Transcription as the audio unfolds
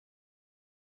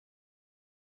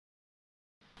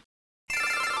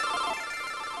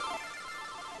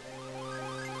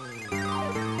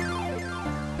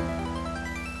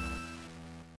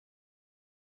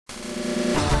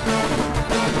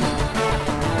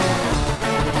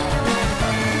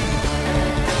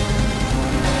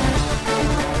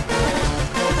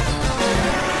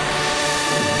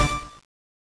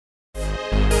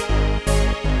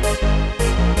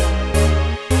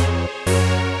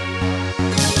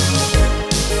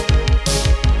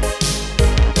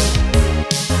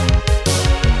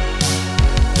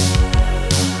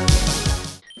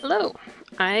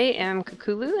I am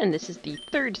Kakulu, and this is the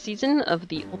third season of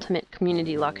the Ultimate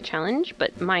CommunityLocke Challenge,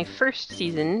 but my first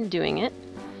season doing it.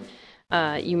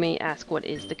 You may ask, what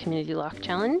is the CommunityLocke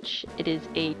Challenge? It is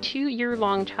a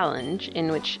 2-year-long challenge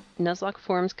in which Nuzlocke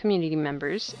Forums community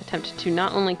members attempt to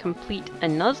not only complete a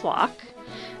Nuzlocke,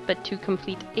 but to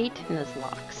complete 8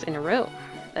 Nuzlockes in a row.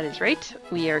 That is right,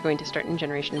 we are going to start in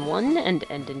Generation 1 and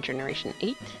end in Generation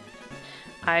 8.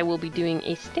 I will be doing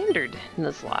a Standard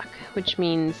Nuzlocke, which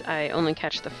means I only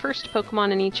catch the first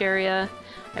Pokemon in each area.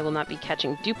 I will not be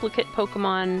catching duplicate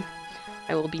Pokemon.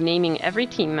 I will be naming every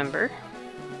team member,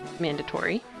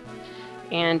 mandatory.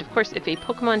 And of course, if a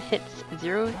Pokemon hits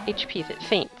 0 HP if it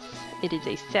faints, it is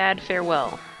a sad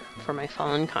farewell for my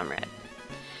fallen comrade.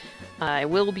 I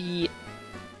will be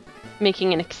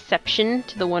making an exception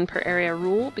to the 1 per area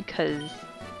rule, because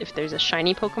if there's a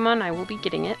shiny Pokemon, I will be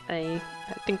getting it. I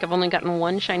think I've only gotten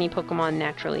 1 shiny Pokemon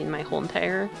naturally in my whole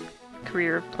entire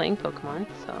career of playing Pokemon,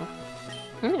 so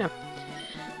yeah.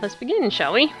 Let's begin,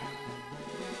 shall we?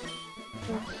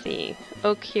 Let's see.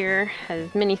 Oak here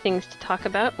has many things to talk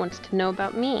about, wants to know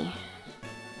about me.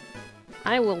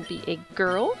 I will be a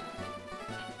girl,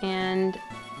 and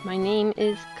my name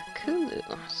is Kakulu,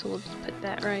 so we'll just put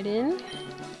that right in.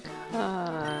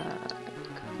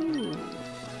 Kakulu.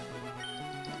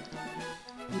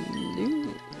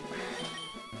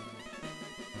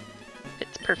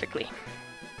 Fits perfectly.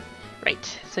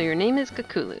 Right, so your name is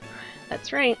Kakulu.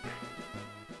 That's right.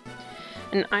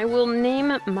 And I will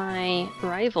name my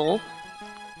rival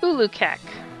Ulukak,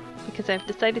 because I've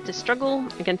decided to struggle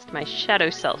against my shadow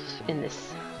self in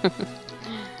this.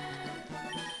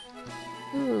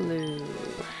 Ulu.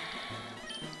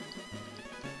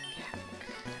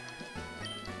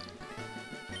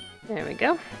 There we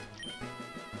go.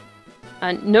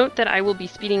 Note that I will be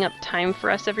speeding up time for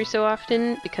us every so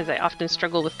often, because I often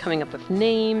struggle with coming up with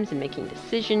names and making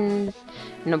decisions.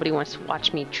 Nobody wants to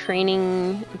watch me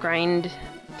grind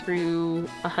through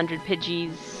 100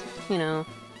 Pidgeys, you know,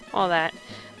 all that.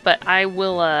 But I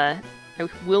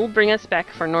will bring us back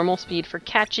for normal speed for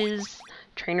catches,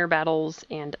 trainer battles,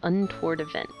 and untoward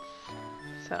events.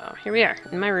 So here we are,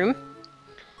 in my room.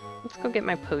 Let's go get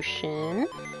my potion.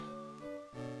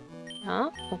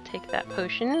 Oh, we'll take that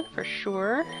potion for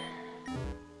sure.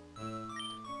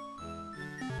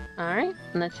 Alright,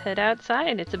 let's head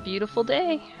outside. It's a beautiful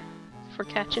day for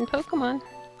catching Pokemon.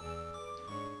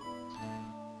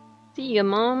 See ya,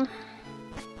 Mom.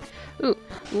 Ooh,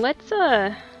 let's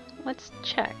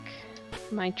check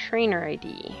my trainer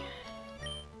ID.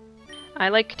 I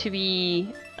like to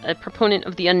be a proponent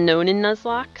of the unknown in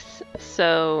Nuzlockes,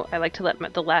 so I like to let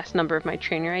the last number of my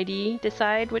trainer ID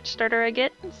decide which starter I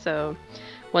get. So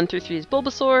 1 through 3 is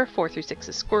Bulbasaur, 4 through 6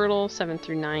 is Squirtle, 7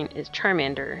 through 9 is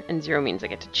Charmander, and 0 means I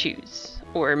get to choose,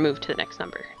 or move to the next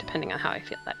number, depending on how I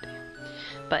feel that day.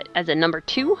 But as a number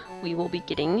 2, we will be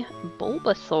getting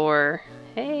Bulbasaur.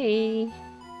 Hey!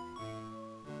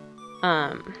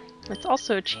 Let's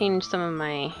also change some of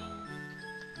my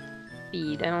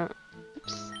speed.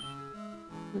 Oops.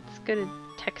 Let's go to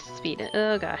text speed.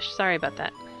 Oh gosh, sorry about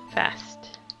that.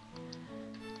 Fast.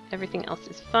 Everything else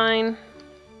is fine.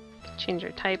 Change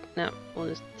our type. No, we'll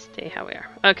just stay how we are.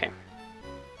 Okay.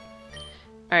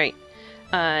 Alright.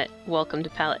 Welcome to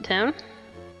Pallet Town.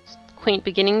 Quaint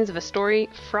beginnings of a story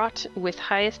fraught with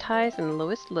highest highs and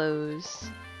lowest lows.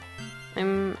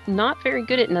 I'm not very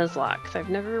good at Nuzlockes. I've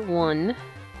never won.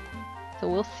 So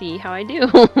we'll see how I do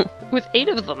with 8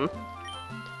 of them.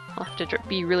 I'll have to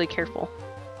be really careful.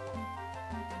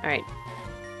 Alright.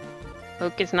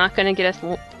 Oak is not going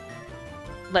to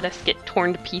let us get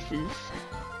torn to pieces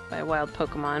by a wild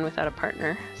Pokemon without a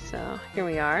partner. So here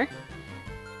we are.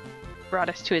 Brought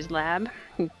us to his lab.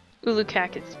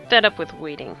 Ulukak is fed up with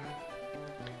waiting.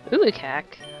 Ulukak?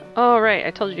 Oh right,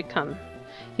 I told you to come.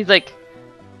 He's like,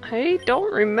 I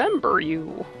don't remember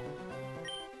you.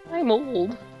 I'm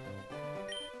old.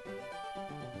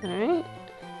 Alright.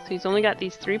 So he's only got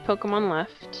these 3 Pokemon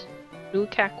left.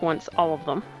 Ulukak wants all of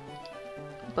them.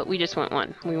 But we just want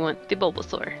 1. We want the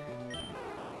Bulbasaur.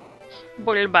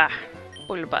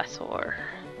 Bulbasaur.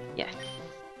 Yes.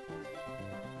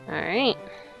 Alright.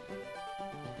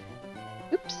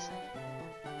 Oops.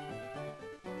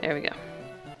 There we go.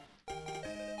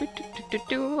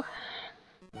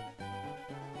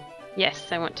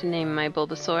 Yes, I want to name my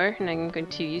Bulbasaur, and I'm going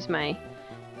to use my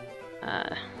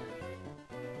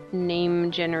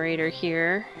name generator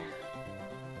here.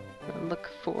 I'll look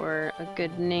for a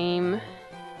good name.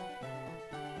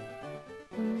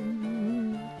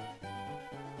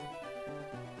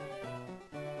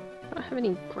 I don't have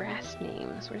any grass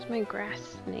names. Where's my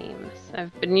grass names?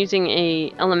 I've been using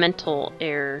a elemental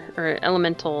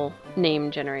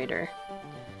name generator.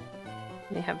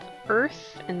 They have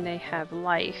earth and they have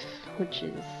life, which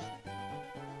is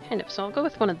kind of... So I'll go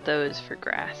with one of those for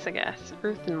grass, I guess.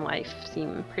 Earth and life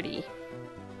seem pretty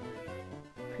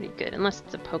good, unless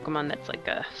it's a Pokemon that's like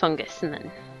a fungus and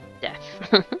then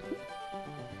death.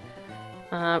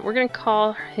 We're gonna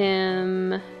call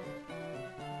him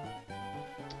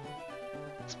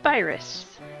Spyrus.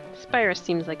 Spyrus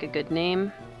seems like a good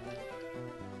name.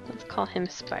 Let's call him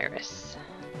Spyrus.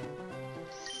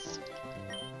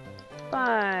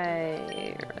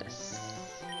 Spyrus.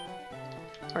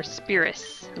 Or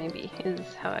Spirus, maybe,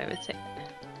 is how I would say it.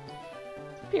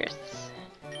 Spirus.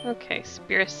 Okay,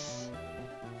 Spirus.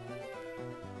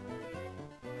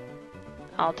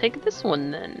 I'll take this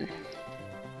one then.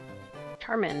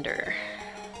 Charmander.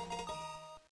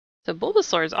 So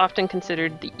Bulbasaur is often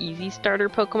considered the easy starter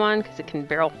Pokemon because it can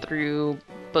barrel through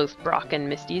both Brock and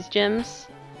Misty's gyms.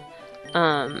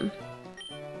 And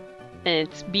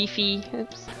it's beefy.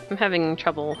 Oops, I'm having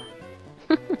trouble.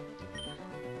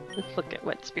 Let's look at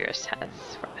what Spirus has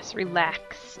for us.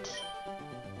 Relaxed.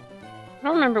 I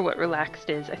don't remember what Relaxed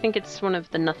is. I think it's one of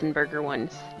the Nothing Burger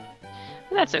ones.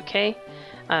 But that's okay.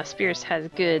 Spirus has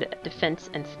good defense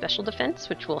and special defense,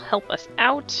 which will help us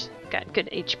out. Got good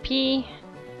HP.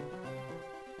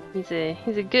 He's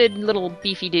a good little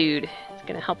beefy dude. He's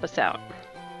gonna help us out.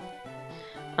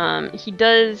 He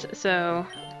does, so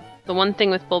the one thing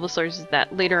with Bulbasaur is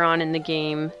that later on in the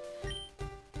game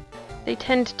they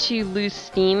tend to lose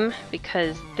steam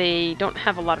because they don't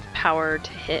have a lot of power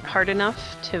to hit hard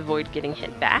enough to avoid getting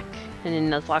hit back, and in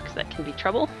Nuzlocke that can be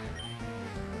trouble.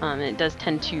 It does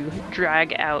tend to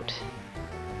drag out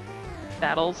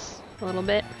battles a little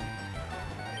bit.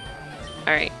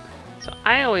 Alright, so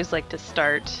I always like to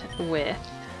start with...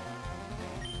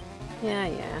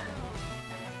 I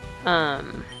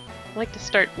like to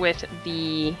start with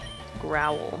the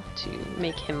Growl to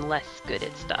make him less good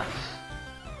at stuff.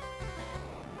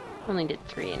 Only did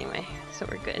 3 anyway, so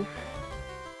we're good.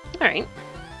 Alright.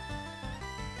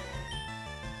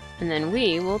 And then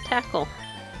we will tackle.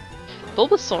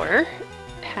 Bulbasaur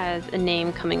has a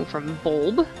name coming from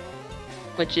bulb,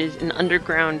 which is an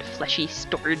underground fleshy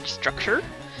storage structure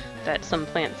that some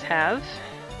plants have,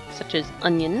 such as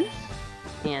onions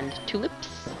and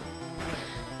tulips.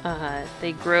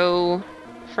 They grow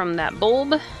from that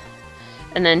bulb,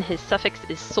 and then his suffix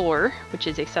is sor, which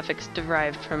is a suffix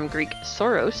derived from Greek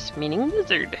soros, meaning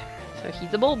lizard. So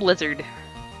he's a bulb lizard.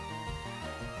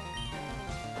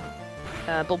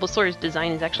 Bulbasaur's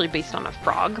design is actually based on a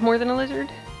frog more than a lizard.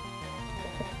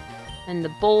 And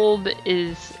the bulb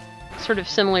is sort of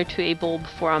similar to a bulb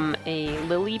from a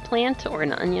lily plant or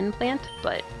an onion plant,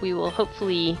 but we will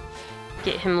hopefully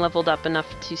get him leveled up enough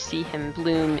to see him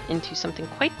bloom into something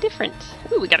quite different.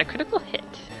 Ooh, we got a critical hit.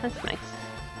 That's nice.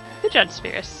 Good job,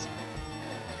 Spirus.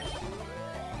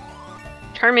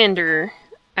 Charmander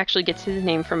actually gets his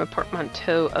name from a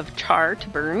portmanteau of char, to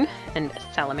burn, and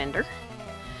salamander.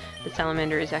 The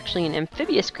salamander is actually an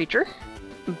amphibious creature,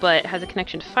 but has a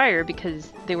connection to fire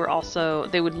because they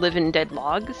would live in dead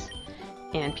logs,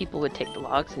 and people would take the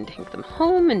logs and take them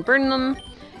home and burn them,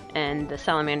 and the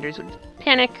salamanders would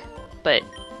panic, but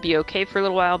be okay for a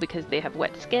little while because they have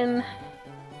wet skin.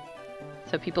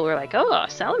 So people were like, oh,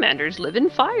 salamanders live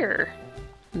in fire.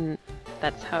 And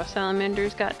that's how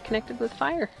salamanders got connected with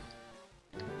fire.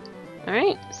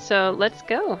 Alright, so let's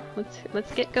go.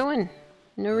 Let's get going.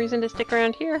 No reason to stick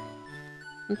around here.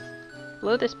 Let's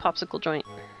blow this popsicle joint.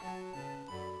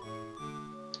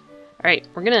 Alright,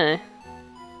 we're gonna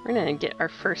get our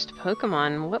first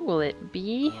Pokemon. What will it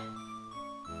be?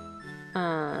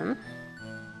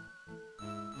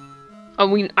 Oh,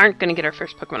 we aren't gonna get our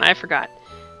first Pokemon. I forgot.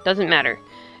 Doesn't matter,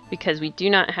 because we do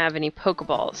not have any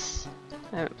Pokeballs.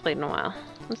 I haven't played in a while.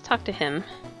 Let's talk to him.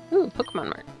 Ooh, Pokemon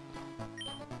Mart.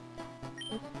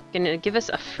 Gonna give us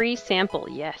a free sample.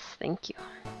 Yes, thank you.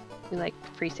 We like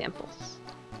free samples.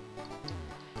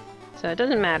 So it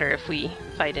doesn't matter if we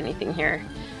fight anything here.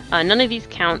 None of these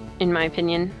count, in my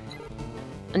opinion,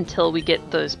 until we get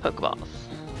those Pokeballs.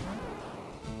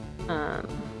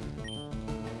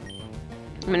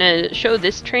 I'm gonna show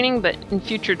this training, but in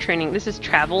future training, this is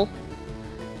travel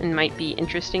and might be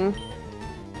interesting.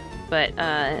 But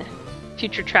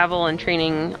future travel and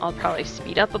training, I'll probably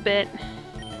speed up a bit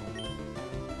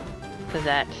so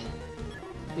that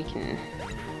we can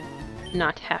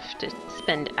not have to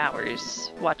spend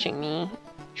hours watching me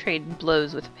trade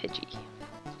blows with a Pidgey.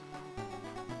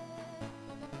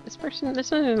 This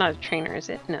one is not a trainer, is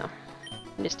it? No.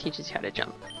 It just teaches you how to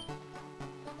jump.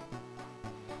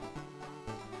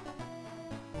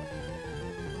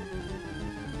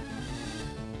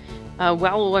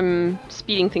 While I'm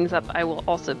speeding things up, I will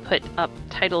also put up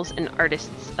titles and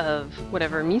artists of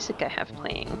whatever music I have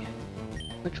playing,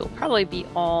 which will probably be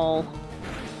all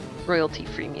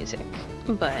royalty-free music,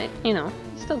 but, you know,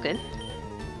 still good.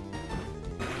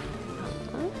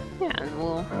 Yeah, and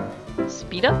we'll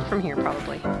speed up from here,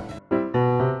 probably.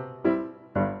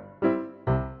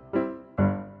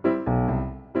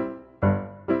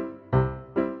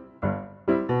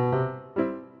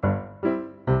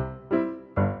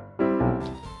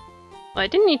 Well, I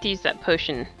didn't need to use that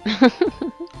potion.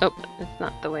 Oh, that's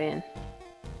not the way in.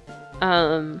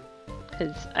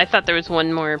 Because I thought there was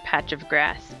one more patch of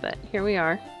grass, but here we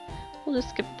are. We'll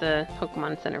just skip the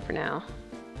Pokemon Center for now.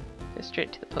 Go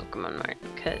straight to the Pokemon Mart,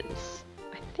 because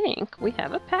I think we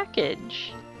have a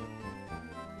package.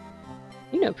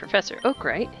 You know Professor Oak,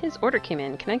 right? His order came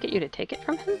in. Can I get you to take it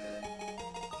from him?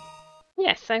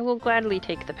 Yes, I will gladly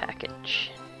take the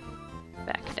package.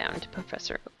 Back down to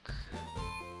Professor Oak.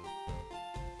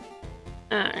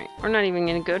 Alright, we're not even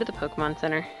going to go to the Pokemon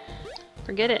Center.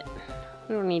 Forget it.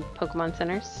 We don't need Pokemon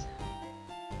Centers.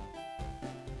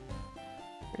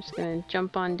 We're just going to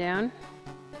jump on down.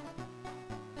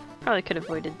 Probably could have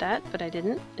avoided that, but I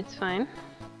didn't. It's fine.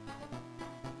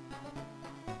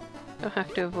 Don't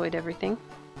have to avoid everything.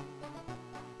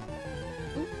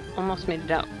 Ooh, almost made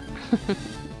it out.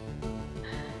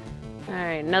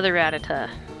 Alright, another Rattata.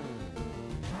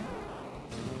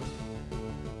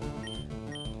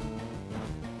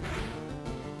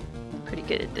 Pretty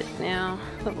good at this now.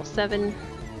 Level 7.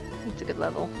 It's a good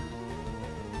level.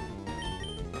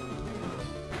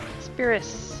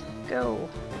 Spirus, go!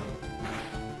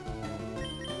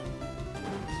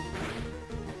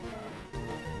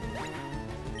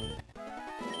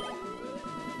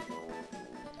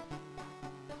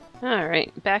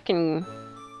 Alright, back in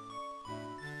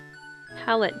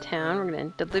Hallett Town, we're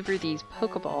going to deliver these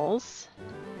Pokeballs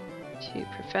to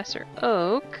Professor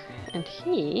Oak, and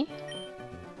he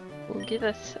will give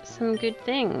us some good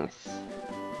things.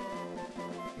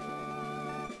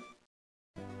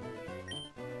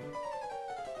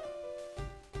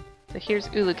 So here's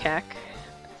Ulukak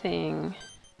saying,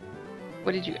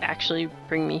 what did you actually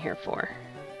bring me here for?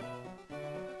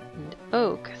 And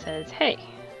Oak says, hey,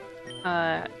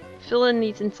 fill in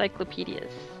these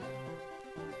encyclopedias.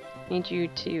 I need you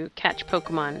to catch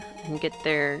Pokemon and get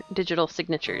their digital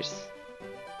signatures.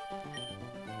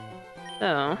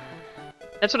 So,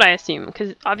 that's what I assume,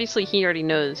 because obviously he already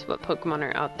knows what Pokemon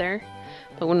are out there,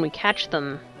 but when we catch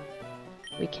them,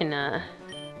 we can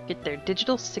get their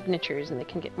digital signatures and they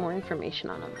can get more information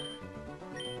on them.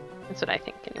 That's what I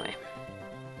think, anyway.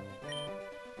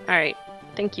 Alright,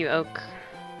 thank you, Oak.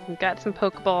 We've got some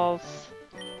Pokeballs.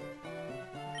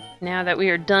 Now that we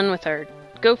are done with our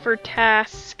Gopher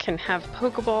task and have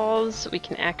Pokeballs, we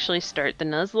can actually start the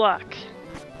Nuzlocke.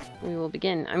 We will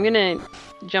begin. I'm gonna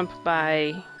jump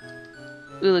by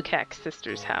Ulukak's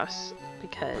sister's house,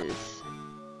 because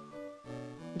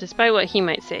despite what he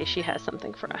might say, she has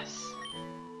something for us.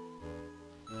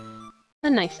 A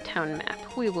nice town map.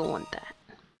 We will want that.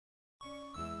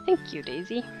 Thank you,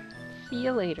 Daisy. See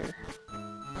you later.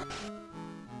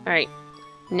 Alright.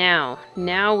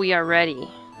 Now we are ready.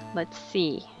 Let's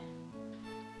see.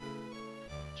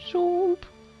 Jump.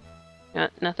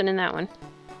 Nothing in that one.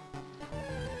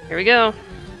 Here we go.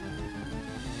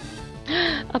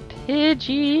 A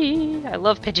Pidgey! I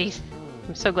love Pidgeys.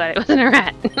 I'm so glad it wasn't a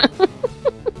rat.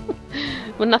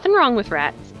 Well, nothing wrong with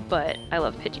rats, but I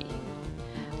love Pidgey.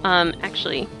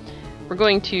 Actually, we're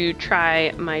going to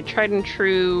try my tried and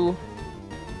true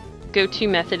go-to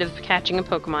method of catching a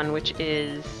Pokemon, which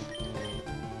is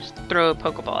just throw a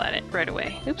Pokeball at it right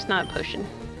away. Oops, not a potion.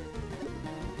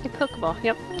 A Pokeball,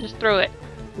 yep, just throw it.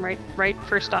 Right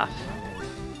first off.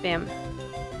 Bam.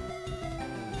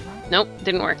 Nope,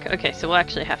 didn't work. Okay, so we'll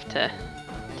actually have to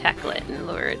tackle it and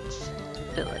lower its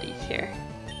abilities here.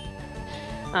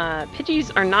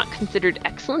 Pidgeys are not considered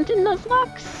excellent in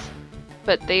Nuzlockes,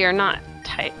 but they are not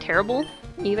terrible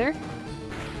either.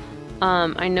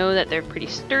 I know that they're pretty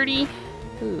sturdy.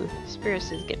 Ooh, Spirus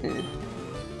is getting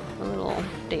a little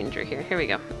danger here. Here we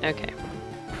go. Okay.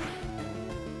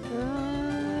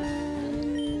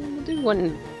 We'll do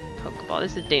one Pokeball.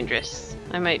 This is dangerous.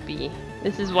 I might be...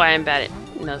 This is why I'm bad at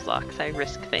Nuzlocke. I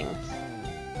risk things.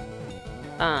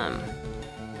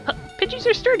 Pidgeys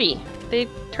are sturdy. They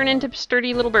turn into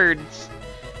sturdy little birds.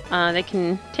 They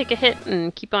can take a hit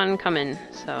and keep on coming,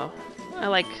 so I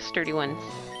like sturdy ones.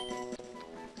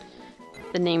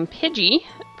 The name Pidgey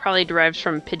probably derives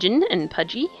from pigeon and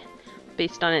pudgy.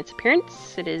 Based on its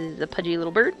appearance, it is a pudgy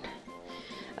little bird.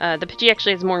 The Pidgey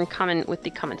actually has more in common with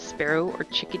the common sparrow or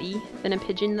chickadee than a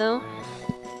pigeon, though.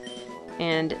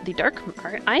 And the dark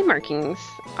eye markings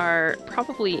are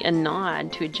probably a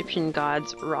nod to Egyptian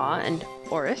gods Ra and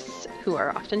Horus, who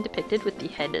are often depicted with the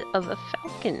head of a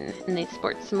falcon, and they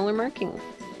sport similar markings.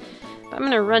 But I'm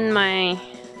gonna run my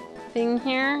thing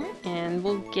here, and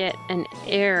we'll get an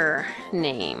air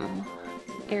name.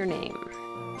 Air name.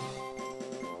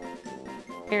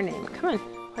 Air name. Come on.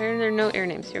 Why are there no air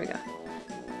names? Here we go.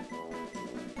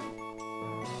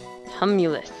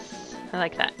 Tumulus. I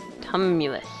like that.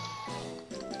 Tumulus.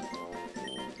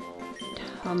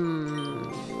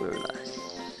 Tumulus.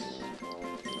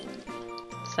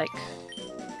 It's like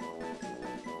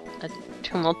a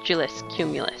tumultuous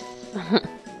cumulus.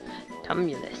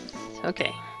 Tumulus.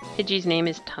 Okay. Pidgey's name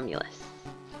is Tumulus.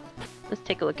 Let's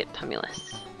take a look at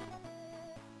Tumulus.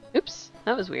 Oops,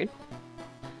 that was weird.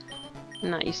 I'm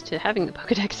not used to having the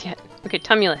Pokedex yet. Okay,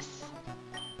 Tumulus.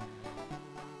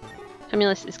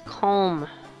 Tumulus is calm.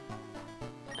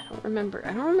 I don't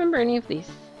remember any of these.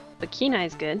 But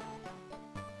Kenai's good.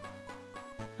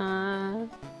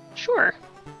 Sure.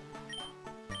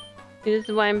 This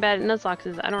is why I'm bad at Nuzlocke,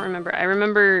 is I don't remember. I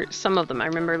remember some of them. I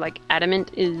remember, like,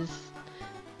 Adamant is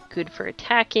good for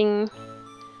attacking.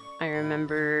 I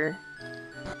remember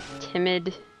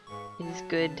Timid is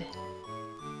good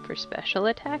for special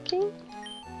attacking.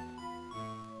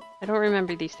 I don't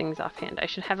remember these things offhand. I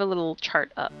should have a little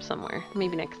chart up somewhere.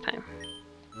 Maybe next time.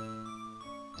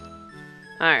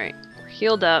 Alright, we're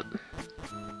healed up.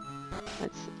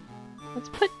 Let's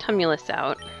put Tumulus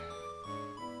out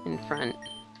in front.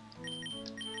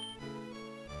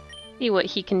 See what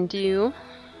he can do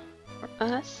for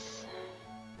us.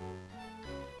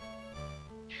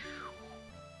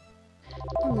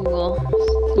 And we'll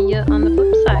see ya on the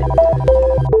flip side.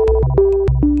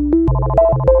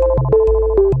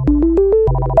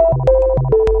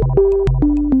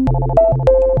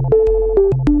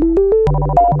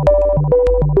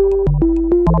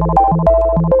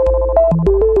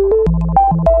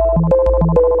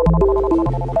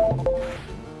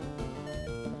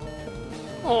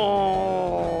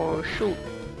 Oh, shoot.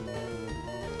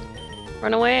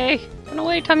 Run away! Run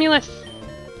away, Tumulus!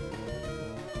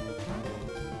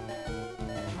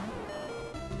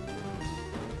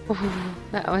 Ooh,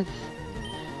 that was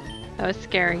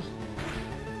scary.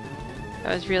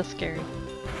 That was real scary.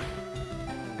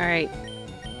 Alright.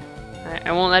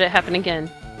 I won't let it happen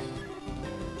again.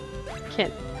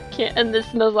 Can't end this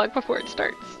Nuzlocke before it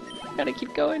starts. Gotta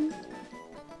keep going.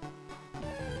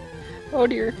 Oh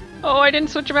dear. Oh, I didn't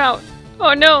switch him out.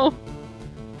 Oh no!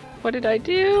 What did I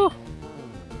do?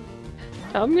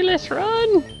 Tumulus,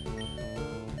 run!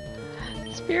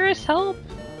 Spirits, help!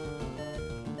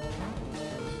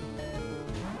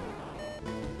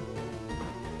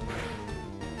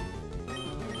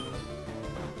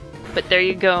 But there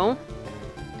you go.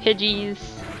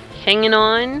 Pidgey's hanging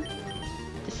on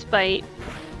despite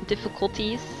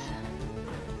difficulties.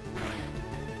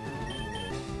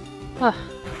 Ah.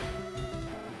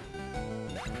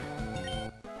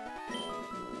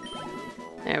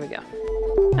 There we go.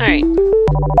 Alright.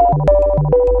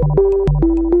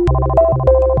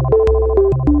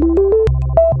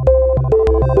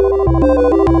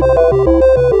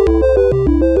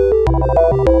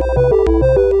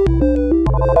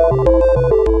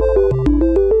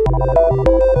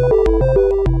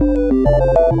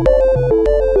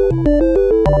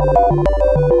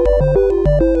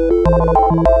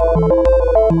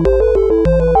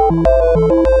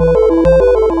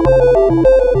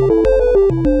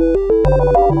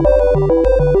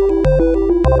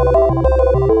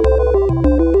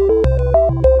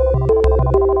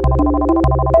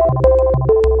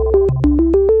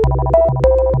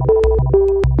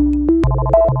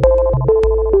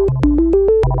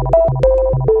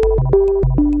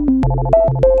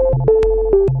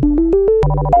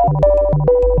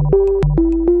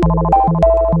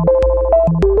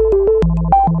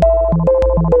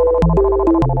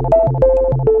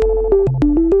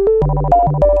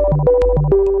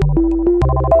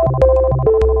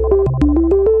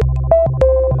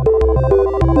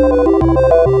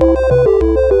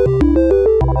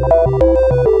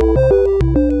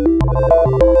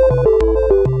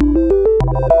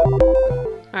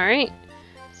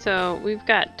 We've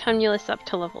got Tumulus up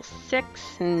to level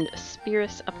 6 and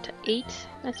Spirus up to 8.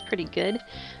 That's pretty good.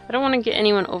 I don't want to get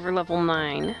anyone over level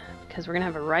 9 because we're going to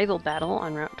have a rival battle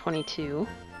on Route 22.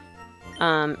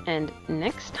 And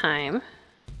next time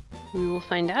we will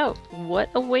find out what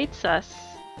awaits us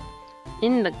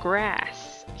in the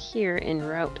grass here in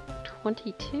Route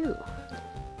 22.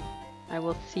 I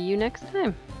will see you next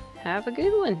time. Have a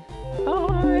good one.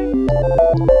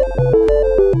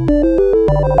 Bye!